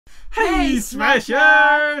Hey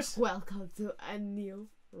Smashers! Welcome to a new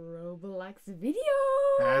Roblox video!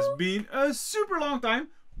 Has been a super long time,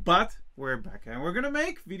 but we're back and we're gonna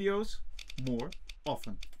make videos more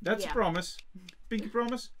often. That's a promise. Pinky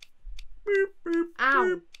promise. Boop, boop, Ow!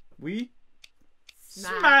 boop. We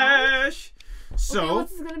smash! So, okay,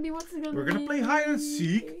 what's it gonna be? We're gonna play hide and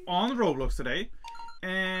seek on Roblox today.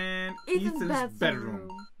 And Ethan's bedroom.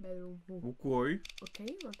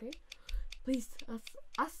 Okay. Okay. Please,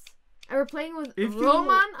 us. And we're playing with If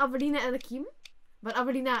Roman, Avelina, and Akim. But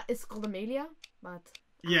Avelina is called Amelia. But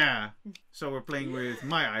yeah. So we're playing with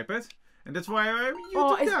my iPad. And that's why you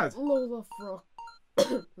took that. It's Lola Frog.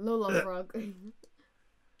 Lola Frog.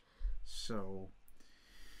 So,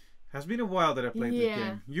 has been a while that I played this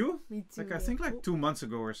game. You? Me too. Like I think like 2 months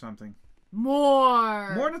ago or something.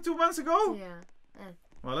 More than 2 months ago? Yeah.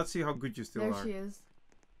 Well, let's see how good you still there are. She is.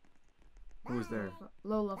 Who is there?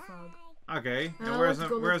 Lola Frog. Okay. And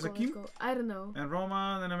where's Akim? I don't know. And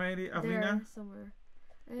Roman and Amelia, Avelina? There, somewhere.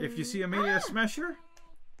 If you see Amelia smash her,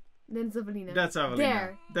 then it's Avelina. that's Avelina.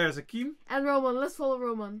 There. There's Akim. And Roman. Let's follow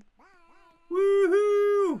Roman.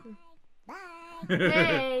 Woohoo!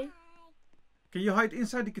 Hey! Can you hide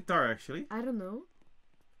inside the guitar actually? I don't know.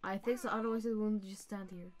 I think so, otherwise it won't just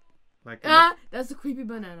stand here. Like that's a creepy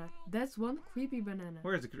banana. That's one creepy banana.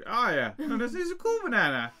 Where's the oh yeah. No, this is a cool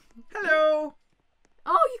banana. Hello!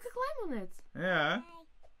 Oh, you can climb on it. Yeah.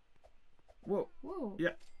 Whoa. Whoa.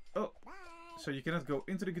 Yeah. Oh. So you cannot go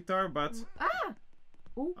into the guitar, but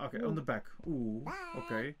Ooh. okay, on the back. Ooh.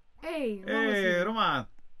 Okay. Hey, Hey, Roman.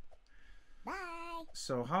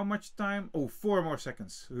 So how much time? Oh, 4 more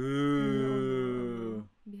seconds. Ooh.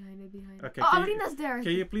 Behind it. Okay. Oh, Avelina's there.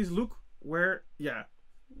 Can you please look where? Yeah.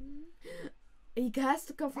 He has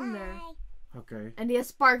to come from there. Okay. And he has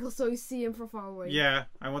sparkles, so you see him from far away. Yeah,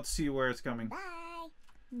 I want to see where it's coming.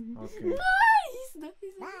 Okay. Nice.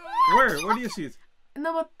 Where? Where do you see it?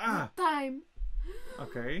 No, but time.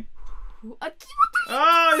 Okay. Akim,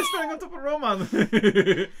 Oh, he's standing on top of Roman.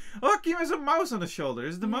 Oh, Akim has a mouse on his shoulder.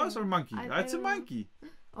 Is it the mouse or monkey? It's a monkey.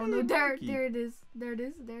 Oh no, there it is. There it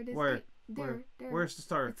is. Where? There. Where's the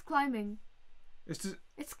star? It's climbing.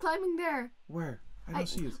 It's climbing there. Where? I don't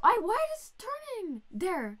see it. Why is it turning?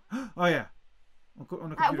 There. Oh yeah. On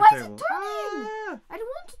the computer why table. is it turning? I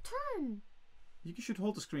don't want to turn. You should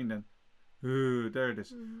hold the screen then. There it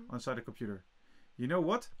is. Inside the computer. You know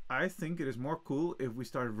what? I think it is more cool if we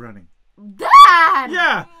start running. Dad!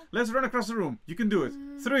 Yeah! Let's run across the room. You can do it.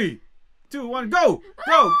 3, 2, 1, go!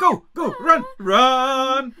 Go! Run!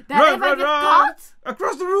 Run! Run!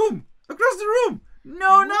 Across the room! Across the room!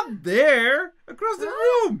 No, not there! Across the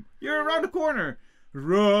room! You're around the corner.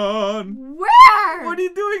 Run! Where? What are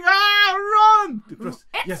you doing? Run!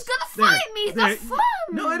 It's gonna find me! It's not fun!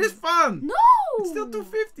 No, it is fun! No! It's still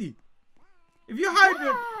 250. If you hide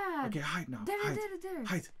it. Okay, hide now. There.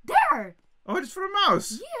 Hide. There! Oh, it's for a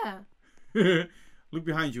mouse. Yeah. Look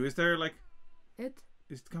behind you. Is there like... It?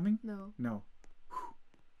 Is it coming? No. No.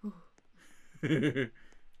 It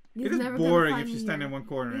is boring if you stand in one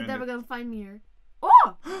corner. He's never gonna find me here.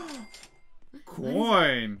 Oh!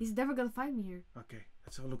 Coin! He's never gonna find me here. Okay,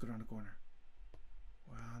 let's have a look around the corner.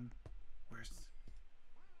 Where's...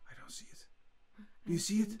 I don't see it. Do you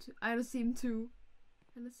see it? I don't see him too.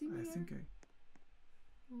 I don't see him I think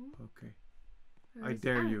Oh. Okay. I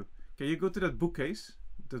dare you. Can you go to that bookcase?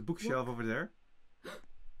 That bookshelf over there?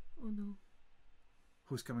 Oh no.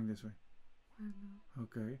 Who's coming this way? I don't know.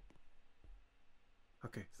 Okay.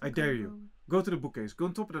 Okay, I dare you. Go to the bookcase. Go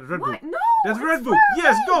on top of that red book. No! That's the red book!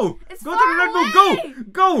 Yes, go! It's go to the red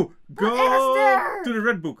book! Go! Go! It is there! To the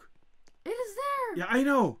red book. It is there! Yeah, I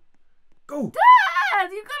know! Go!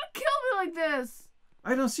 Dad! You're gonna kill me like this!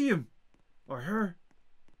 I don't see him. Or her.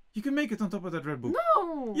 You can make it on top of that red book.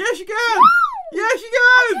 No! Yes, you can! No! Yes, you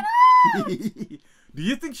can! Do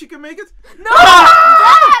you think she can make it? No!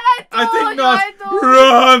 Dad! I think not!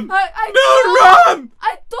 Run! Run!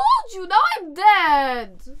 I told you! Now I'm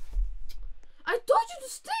dead! I told you to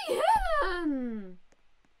stay hidden!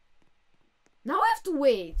 Now I have to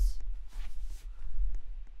wait.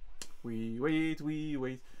 We wait.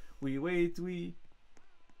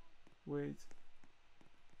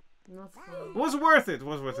 Not fun. Was worth it.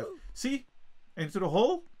 See? Into the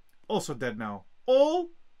hole? Also dead now.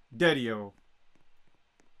 All Daddy-o.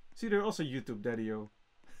 See, they're also YouTube Daddy-o.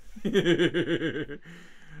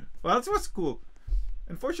 Well, that's what's cool.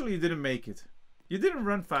 Unfortunately, you didn't make it. You didn't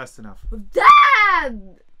run fast enough.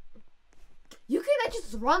 Dad! You cannot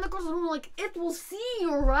just run across the room like it will see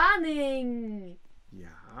you running.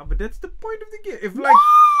 Yeah, but that's the point of the game. If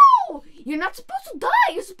No! You're not supposed to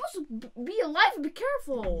die. You're supposed to be alive and be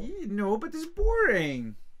careful. No, but it's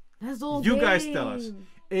boring. That's all. You guys tell us.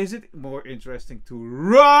 Is it more interesting to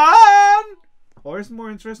run? Or is it more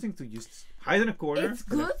interesting to just hide in a corner? It's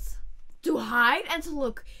good to hide and to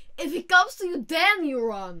look. If he comes to you, then you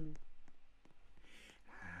run.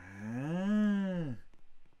 Ah.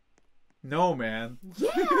 No, man.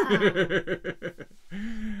 Yeah.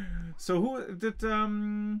 So who did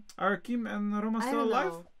are Kim and Roma I still don't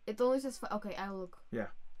alive? know. It only says okay. I'll look. Yeah,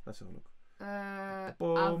 let's have a look.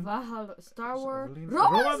 Ava, Star Wars. Evelyn.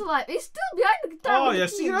 Roman Roman? is alive. He's still behind the guitar. Oh with the yeah,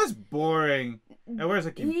 see key. that's boring. And where's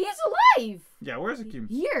Akim? He is alive. Yeah, where's Akim?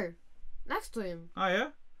 Here, next to him. Ah yeah?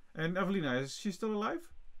 And Evelina, is she still alive?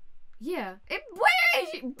 Yeah. Where is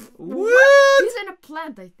she? What? She's in a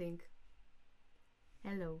plant, I think.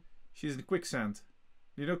 Hello. She's in quicksand.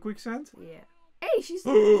 You know quicksand? Yeah. Hey, she's.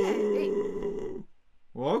 Hey.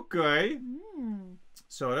 Okay. Hmm.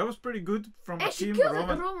 So that was pretty good from Hey, she Akim, killed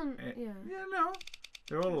Roman. Roman. Eh, Yeah. Yeah, no.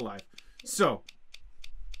 They're all alive. So,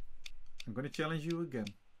 I'm gonna challenge you again.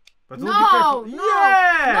 But we'll be No, careful. no,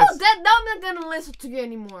 Yes! no. Now I'm not gonna listen to you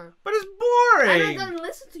anymore. But it's I'm boring! not gonna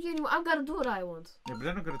listen to you anymore. I'm gonna do what I want. Yeah, but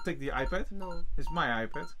then I'm gonna take the iPad. No. It's my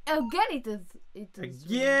iPad. Again, it is.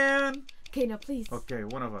 Again! Okay, now please. Okay,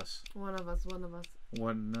 one of us. One of us. One of us.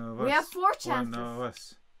 One of us. We have 4 One chances. of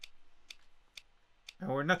us. And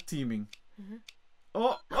we're not teaming. Mhm.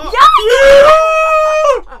 Oh! Oh!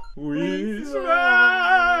 Yeah! We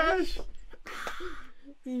smash!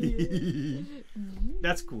 smash!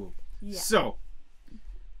 That's cool. Yeah. So,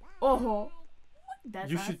 Oh.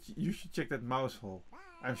 That's you should check that mouse hole.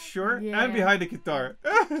 I'm sure, Yeah. and behind the guitar.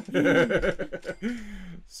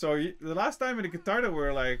 So the last time in the guitar there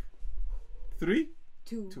were like 3,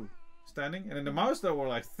 2. standing, and in the mouse there were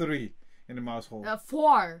like 3 in the mouse hole.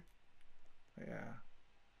 4. Yeah.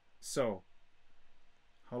 So,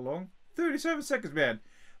 how long? 37 seconds, man.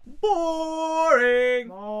 Boring.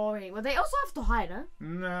 Boring. But they also have to hide, huh?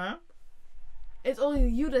 Nah, It's only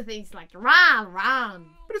you that thinks like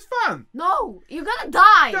run. but it's fun. No, you're gonna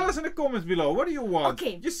die. Tell us in the comments below. What do you want?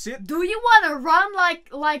 Okay. Just sit. Do you wanna run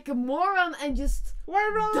like a moron and just, Why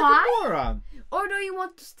run like Die? a moron? or do you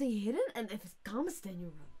want to stay hidden and if it comes then you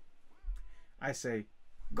run? I say,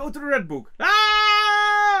 go to the red book.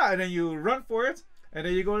 Ah! And then you run for it. And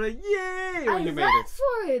then you go like, yay! When you made ran it.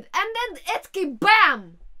 for it, and then it came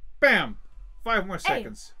bam. Bam! 5 more Hey.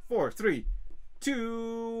 seconds. 4, 3,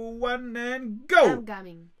 2, 1, and go! I'm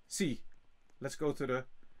coming. See. Let's go to the...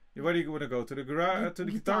 Where do you want to go? To the garage, to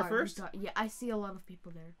the guitar first? Guitar. Yeah, I see a lot of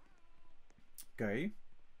people there. Okay.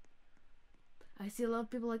 I see a lot of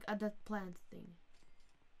people like at that plant thing.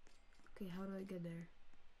 Okay, how do I get there?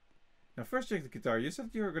 Now first check the guitar. You said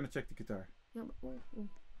you were going to check the guitar. Yeah, but,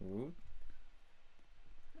 Ooh.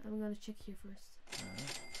 I'm gonna check here first.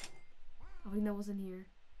 I think that wasn't here.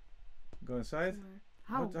 Go inside. Somewhere.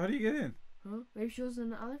 How? How do you get in? Huh? Maybe she was in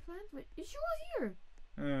the other plant? Wait, she was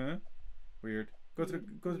here. Weird. Go to the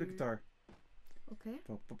Weird. guitar. Okay.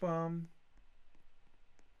 Ba-ba-bum.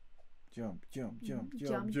 Jump, jump, jump, Mhm. jump,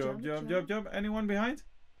 Jump, jump, jump, jump, jump. jump, jump. Anyone behind?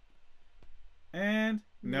 And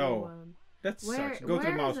no. one. That Where, sucks. Go to the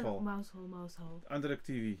where mouse is hole. Mouse hole. Under the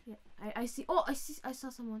TV. Yeah, I see. Oh, I saw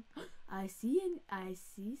someone. I see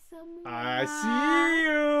someone. I see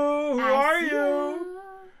you. Who I are see you?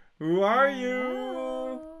 Who are you?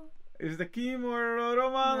 Hello. Is the Kim or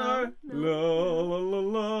Roman? No, La la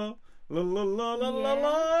la la la la la la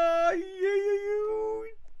la. Yeah.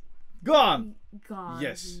 Gone. God.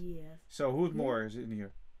 Yes. Yes. So who's more is in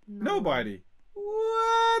here? No. Nobody.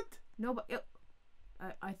 What? Nobody.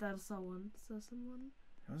 I thought I saw someone. There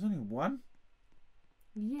was only one.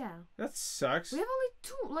 Yeah. That sucks. We have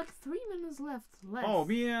only 3 minutes left. Oh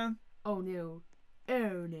man. Oh no.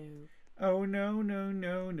 Oh no. Oh no no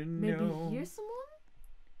no no Maybe no. here's someone?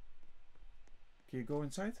 Can you go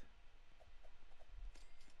inside?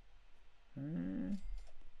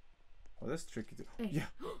 Oh, that's tricky. Hey. Yeah.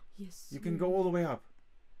 Yes. You can go all the way up.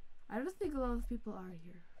 I don't think a lot of people are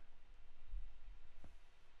here.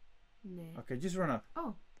 Nah. Okay, just run up.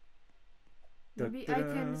 Oh. Maybe I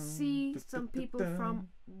can see some people from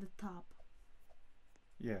the top.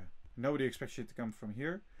 Yeah. Nobody expects you to come from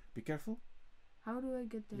here. Be careful. How do I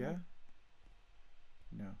get there? Yeah.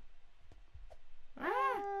 No.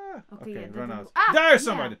 Ah. Okay, yeah, that run will- out. Ah, There's yeah.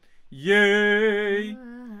 somebody. Yay!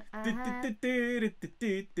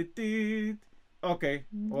 Okay.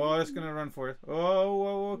 Oh, it's gonna run for it.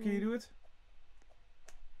 Oh, can you do it?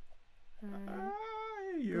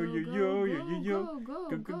 Yo.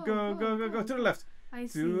 Go to the left. I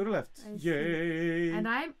see. To the left. I see. Yay! And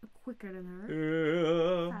I'm quicker than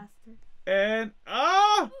her. Faster. And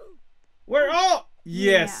where? Oh,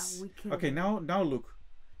 yes. Yeah, we killed Okay, her. now look.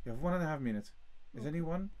 You have 1.5 minutes. Is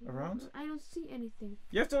anyone around? I don't see anything.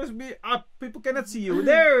 You have to be up. People cannot see you.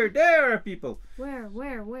 There are people. Where?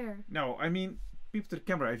 No, I mean people to the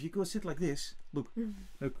camera. If you go sit like this, look.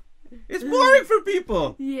 It's boring for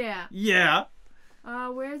people. Yeah. Yeah.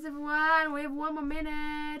 Where's everyone? We have 1 more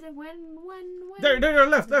minute. When? There,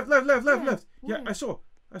 left. Yeah, Where? I saw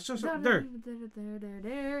some There.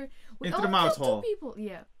 there. We Into the only mouse killed hole. 2 people.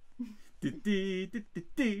 Yeah.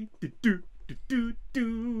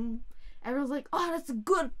 Everyone's like, oh, that's a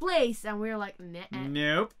good place. And we're like, nah.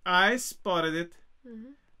 Nope, I spotted it.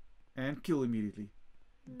 And kill immediately.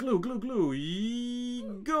 Glue. Go! Yay.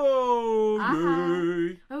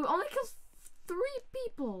 We only killed 3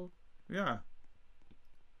 people. Yeah.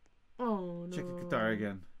 Oh, no. Check the guitar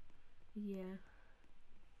again. Yeah.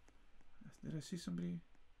 Did I see somebody?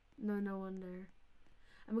 No one there.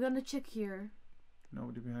 I'm gonna check here.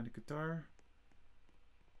 Nobody behind the guitar.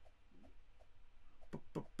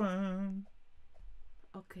 Ba-ba-bum.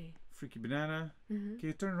 Okay. Freaky banana. Can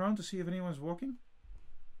you turn around to see if anyone's walking?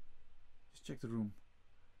 Just check the room.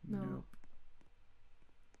 No.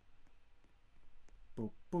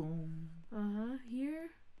 Nope. Boom. Here?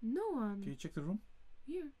 No one. Can you check the room?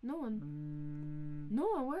 Here? No one. No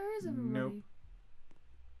one. Where is everybody? Nope.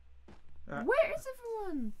 Where is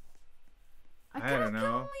everyone? I don't cannot kill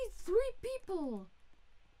know. only 3 people.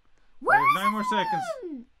 We Where have is 9 more seconds.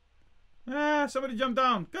 everyone? Somebody jump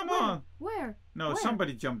down. Come on. Where? No, Where?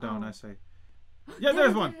 somebody jump down, Oh. I say. Yeah,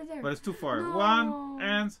 there's one. There. But it's too far. No. 1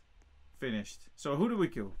 and finished. So who do we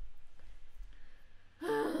kill?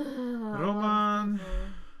 Roman.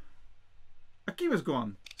 Akim is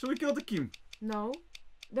gone. So we killed Akim. No.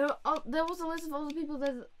 There was a list of all the people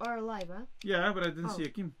that are alive, huh? Yeah, but I didn't see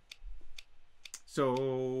Akim.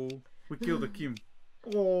 So we killed Akim.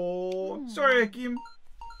 Oh, sorry Akim.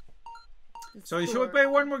 So should we play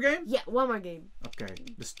one more game? Yeah, 1 more game. Okay,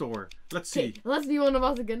 the store. Let's see. Let's be one of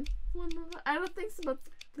us again. I don't think so, but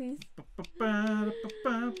please.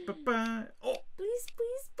 Oh. Please.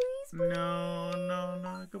 No.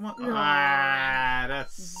 Come on. No. That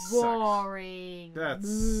sucks. Boring. That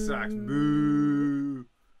sucks. Boo.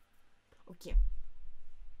 Okay.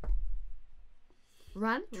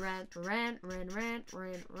 Run.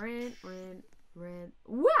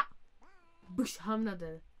 Wah! Bush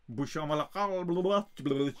hamnadı. What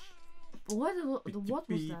What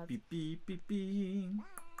was that?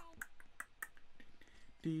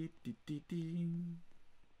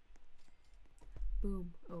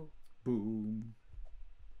 Boom. Oh. Boom.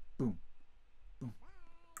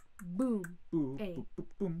 Boom. Hey.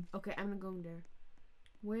 Boom. Okay, I'm going there.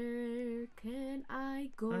 Where can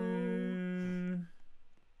I go?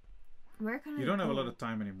 Where can I go? You don't have a lot of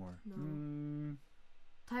time anymore. No.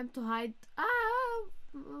 Time to hide.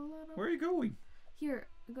 Where are you going? Here.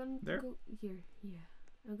 I'm gonna There? go here. Yeah.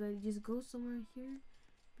 I'm gonna just go somewhere here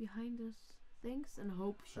behind us things and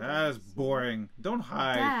hope she That's doesn't see me. boring. Don't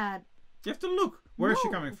hide. Dad. You have to look. Where is she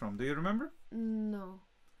No. coming from? Do you remember? No.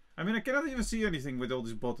 I mean, I cannot even see anything with all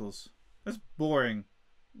these bottles. That's boring.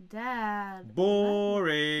 Dad.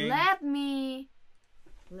 Boring. Let me.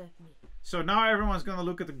 So now everyone's gonna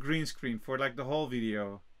look at the green screen for like the whole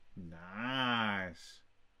video. Nice.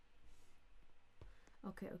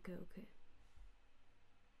 Okay. At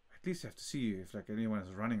least I have to see if like anyone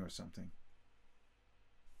is running or something.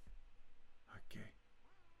 Okay.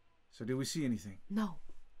 So did we see anything? No.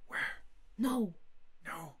 Where? No.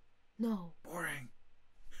 Boring.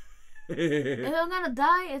 If I'm gonna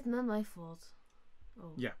die, it's not my fault.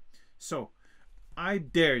 Oh. Yeah. So I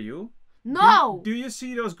dare you. No. Do you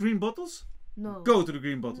see those green bottles? No. Go to the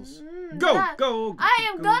green bottles. Dad, Go. I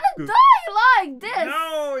am gonna die like this.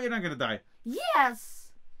 No, you're not gonna die.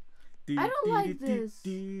 Yes. I don't like this.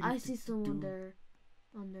 I see someone there.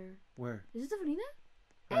 Under. Where? Is it Evelina?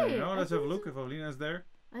 I don't Hey, know. I Let's have a think look if Alina's there.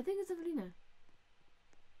 I think it's Evelina.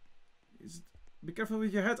 Be careful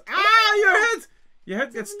with your head. Ah, your head! Your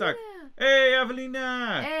head gets stuck. Hey,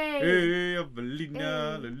 Evelina! Hey,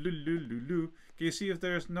 Evelina! Hey. Can you see if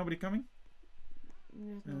there's nobody coming?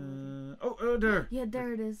 Oh, there! Yeah,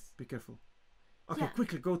 there it is. Be careful. Okay,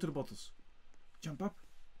 quickly go to the bottles. Jump up.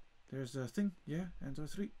 There's a thing. Yeah, and 2,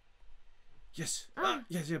 3. Yes.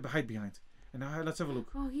 Yes, hide behind. And now let's have a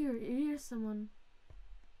look. Oh, here's someone.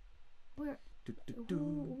 Where?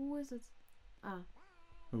 Who is it?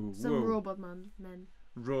 Some robot man.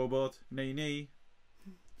 Robot. Nay. Nay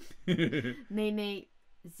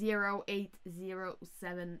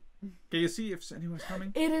 0807. Can you see if anyone's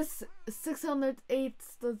coming? It is 608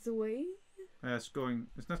 steps away. It's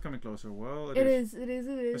not coming closer. Well, it is.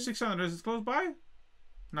 The 600 is it close by?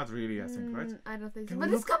 Not really, I think, right? I don't think so. Can But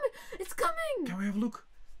we it's look? coming. It's coming. Can we have a look?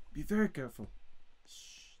 Be very careful.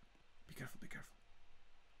 Shh. Be careful.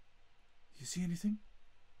 You see anything?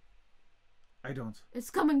 I don't. It's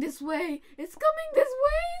coming this way. It's coming this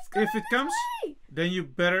way. It's coming If it comes, then you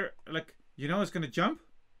better, like, you know it's gonna jump.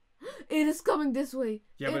 It is coming this way.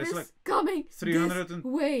 Yeah, but it's like coming 300 this and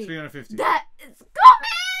way. 350. That is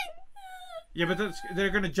coming! Yeah, but they're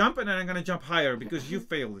gonna jump and then I'm gonna jump higher because you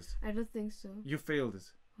failed it. I don't think so. You failed it.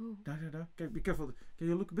 Oh. No. Okay, be careful. Can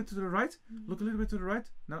you look a bit to the right? Look a little bit to the right.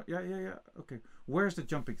 No, yeah. Okay. Where's the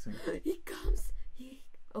jumping thing? He comes.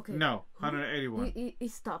 Okay. No, 181. He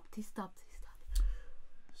stopped. He stopped.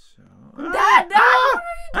 So. Dad, what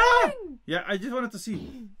are you doing? Yeah, I just wanted to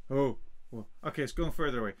see. Oh. Well, okay, it's going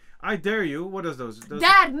further away. I dare you. What is those?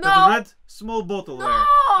 Dad, no! That's a red small bottle No! there.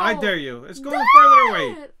 I dare you. It's going Dad! further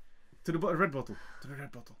away. To the red bottle. To the red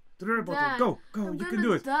bottle. To the red bottle. Dad, Go. I'm You can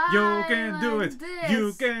do it. die You can do like it. this.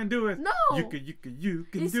 You can do it. No! You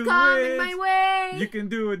can He's do coming it. my way. You can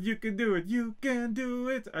do it. You can do it. You can do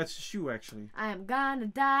it. It's a shoe, actually. I'm gonna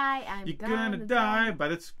die. You're gonna die,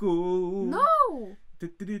 but it's cool. No!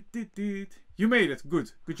 You made it.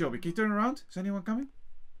 Good. Good job. Can you turn around? Is anyone coming?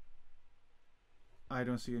 I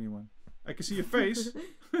don't see anyone. I can see your face.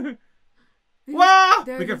 Wow!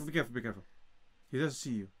 Be careful. He doesn't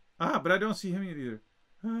see you. Ah, but I don't see him either.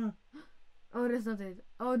 Oh, that's not it.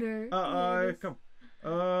 Oh, there. Come.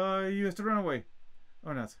 You have to run away.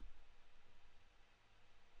 Or not.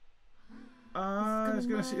 Is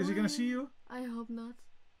he gonna see you? I hope not.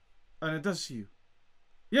 And it does see you.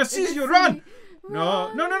 Yes, sees you. Run! No,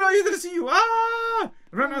 he didn't see you. Ah!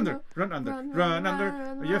 Run under.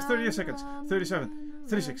 You have 30 seconds. 37,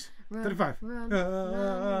 36, 35.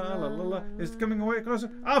 Is it coming away closer?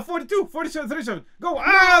 42, 47, 37. Go! Don't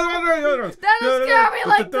scare me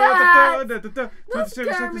like that! Don't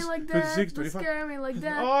scare me like that! 26, Don't 25. scare me like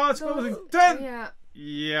that! Oh, it's closing. 10! Yeah.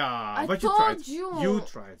 Yeah, I but you told tried. you. You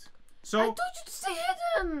tried. So, I told you to stay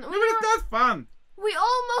hidden! no, but it's not fun. We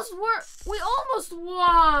almost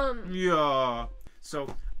won! Yeah. So,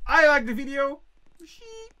 I liked the video.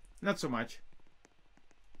 Not so much.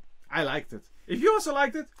 I liked it. If you also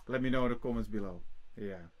liked it, let me know in the comments below.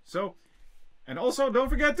 Yeah. So, and also don't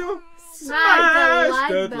forget to smash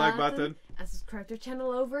the like button. And subscribe to our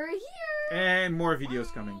channel over here. And more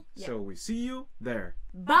videos coming. Yeah. So we see you there.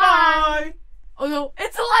 Bye. Bye. Oh no,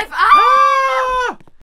 it's alive! Ah! Ah!